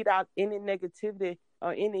weed out any negativity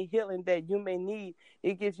or any healing that you may need.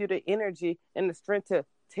 It gives you the energy and the strength to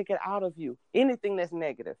take it out of you, anything that's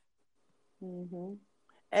negative. Mm-hmm.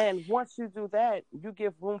 And once you do that, you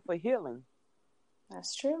give room for healing.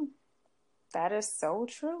 That's true. That is so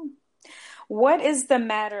true. What is the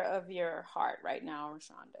matter of your heart right now,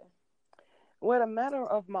 Rashonda? Well, the matter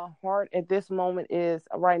of my heart at this moment is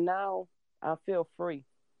right now I feel free.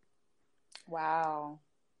 Wow.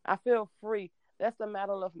 I feel free. That's the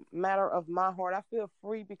matter of my heart. I feel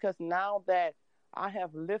free because now that I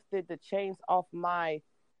have lifted the chains off my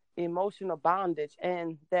emotional bondage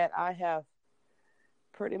and that I have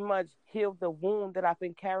pretty much healed the wound that I've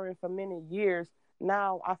been carrying for many years,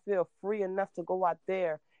 now I feel free enough to go out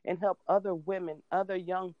there and help other women, other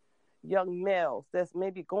young males that's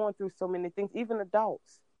maybe going through so many things, even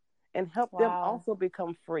adults, and help them Wow. also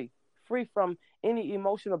become free from any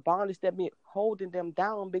emotional bondage that be holding them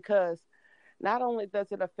down. Because not only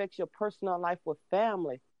does it affect your personal life with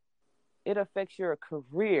family, it affects your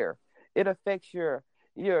career, it affects your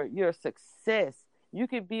success. You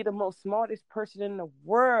could be the most smartest person in the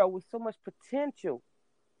world with so much potential,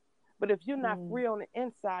 but if you're not Mm. free on the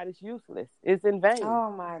inside, it's useless, it's in vain.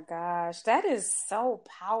 Oh my gosh, that is so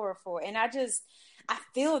powerful. And I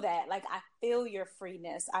feel that. Like I feel your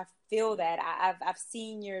freeness. I feel that. I've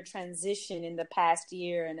seen your transition in the past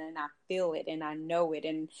year and I feel it and I know it.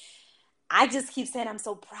 And I just keep saying I'm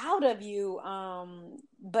so proud of you.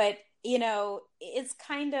 But it's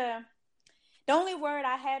kind of the only word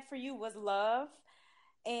I had for you was love.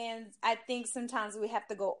 And I think sometimes we have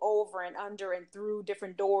to go over and under and through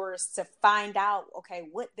different doors to find out, okay,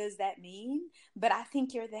 what does that mean? But I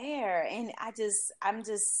think you're there. And I'm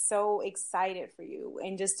just so excited for you.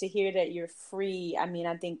 And just to hear that you're free, I mean,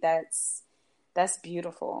 I think that's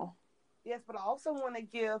beautiful. Yes, but I also want to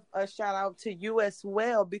give a shout out to you as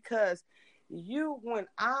well, because when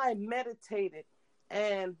I meditated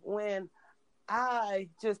and when I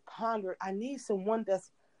just pondered, I need someone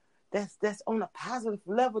that's on a positive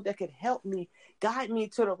level that could help me, guide me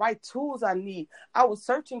to the right tools I need. I was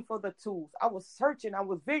searching for the tools. I was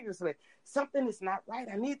vigorously. Something is not right.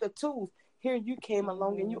 I need the tools. Here you came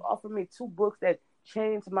along and you Mm-hmm. offered me two books that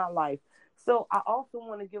changed my life. So I also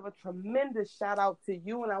want to give a tremendous shout out to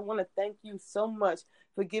you, and I want to thank you so much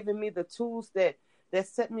for giving me the tools that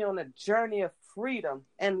set me on a journey of freedom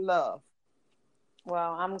and love.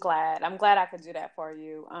 Well, I'm glad. I'm glad I could do that for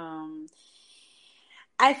you.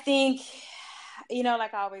 I think,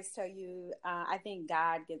 like I always tell you, I think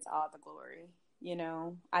God gets all the glory.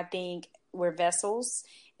 I think we're vessels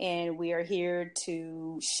and we are here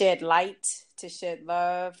to shed light, to shed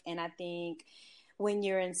love. And I think when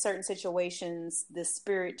you're in certain situations, the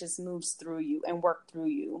spirit just moves through you and work through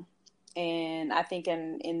you. And I think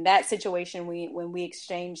in that situation, when we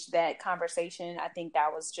exchanged that conversation, I think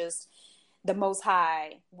that was just the Most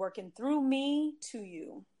High working through me to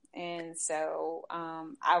you. And so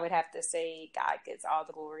I would have to say God gets all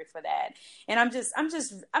the glory for that. And I'm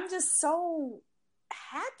just so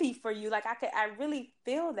happy for you. Like I really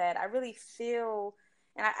feel that. I really feel,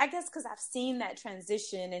 and I guess because I've seen that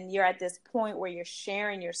transition, and you're at this point where you're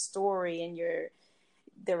sharing your story and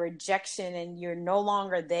the rejection and you're no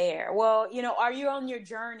longer there. Well, are you on your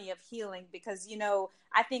journey of healing? Because,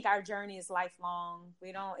 I think our journey is lifelong.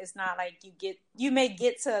 It's not like you may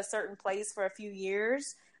get to a certain place for a few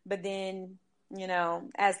years, but then,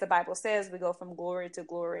 as the Bible says, we go from glory to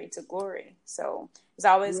glory to glory. So there's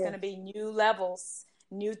always going Yes. to be new levels,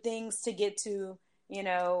 new things to get to,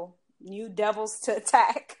 new devils to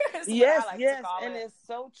attack. Is what I Yes, like to yes, call and it. it's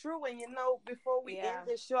so true. And before we Yeah. end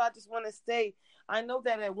this show, I just want to say, I know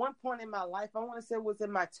that at one point in my life, I want to say it was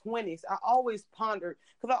in my 20s, I always pondered,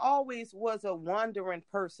 because I always was a wandering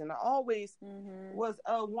person. I always Mhm. was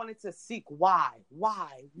wanted to seek why.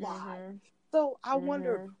 Mhm. So I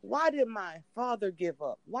wondered, Mhm. why did my father give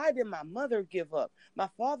up? Why did my mother give up? My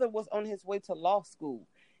father was on his way to law school.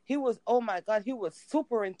 He was, oh my God, he was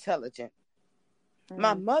super intelligent.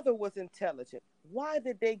 My Mhm. mother was intelligent. Why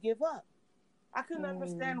did they give up? I couldn't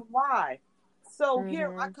understand Mhm. why. So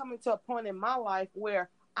here I Mhm. come into a point in my life where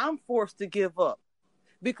I'm forced to give up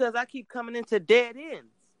because I keep coming into dead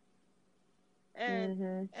ends. And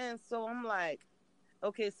Mhm. and so I'm like,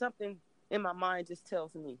 okay, something in my mind just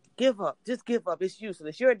tells me, give up. Just give up. It's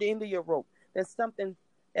useless. You're at the end of your rope. Then something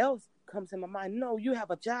else comes in my mind. No, you have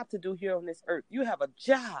a job to do here on this earth. You have a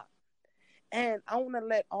job. And I want to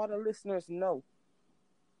let all the listeners know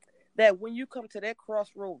that when you come to that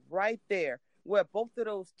crossroad right there, where both of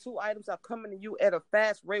those two items are coming to you at a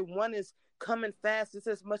fast rate, one is coming fast just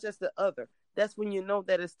as much as the other. That's when you know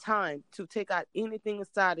that it's time to take out anything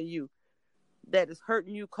inside of you that is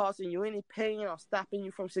hurting you, causing you any pain, or stopping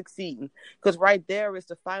you from succeeding. Because right there is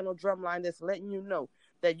the final drum line that's letting you know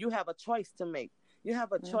that you have a choice to make. You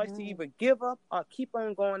have a choice to Mhm. either give up or keep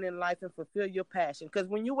on going in life and fulfill your passion. Because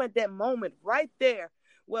when you at that moment right there,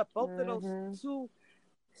 where both of those Mhm. two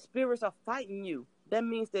spirits are fighting you. That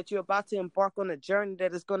means that you're about to embark on a journey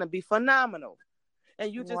that is going to be phenomenal.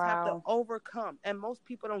 And you just have to Wow. overcome. And most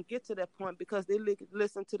people don't get to that point because they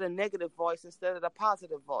listen to the negative voice instead of the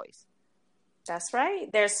positive voice. That's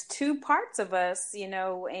right. There's two parts of us, you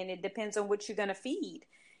know, and it depends on what you're going to feed.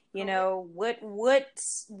 You know, what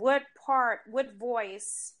voice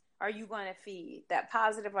are you going to feed? That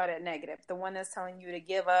positive or that negative? The one that's telling you to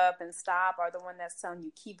give up and stop, or the one that's telling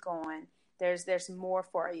you keep going? There's more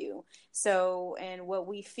for you. So, and what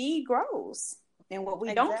we feed grows, and what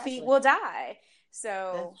we don't feed will die.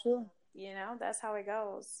 So, that's true. You know, that's how it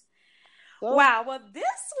goes. So, wow. Well, this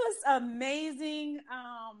was amazing.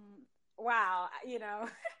 Wow. You know,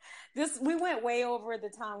 we went way over the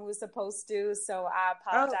time we were supposed to, so I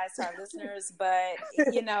apologize to our listeners. But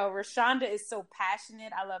you know, Rashonda is so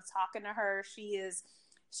passionate. I love talking to her.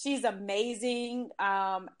 She's amazing,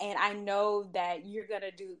 and I know that you're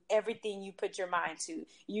gonna do everything you put your mind to.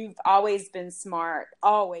 You've always been smart,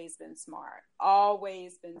 always been smart,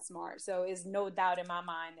 always been smart. So it's no doubt in my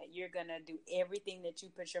mind that you're gonna do everything that you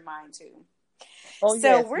put your mind to. Oh, so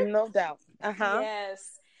yes, no doubt.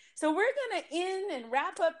 Yes. So we're going to end and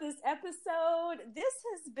wrap up this episode. This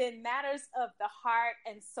has been Matters of the Heart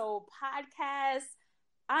and Soul podcast.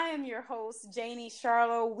 I am your host, Janie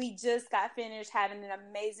Charlo. We just got finished having an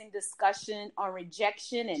amazing discussion on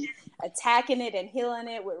rejection and attacking it and healing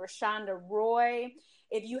it with Rashonda Roy.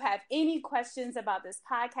 If you have any questions about this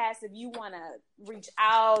podcast, if you want to reach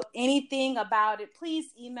out, anything about it,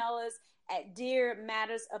 please email us at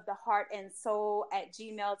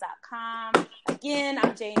dearmattersoftheheartandsoul@gmail.com. Again,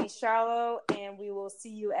 I'm Janie Charlo, and we will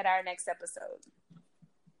see you at our next episode.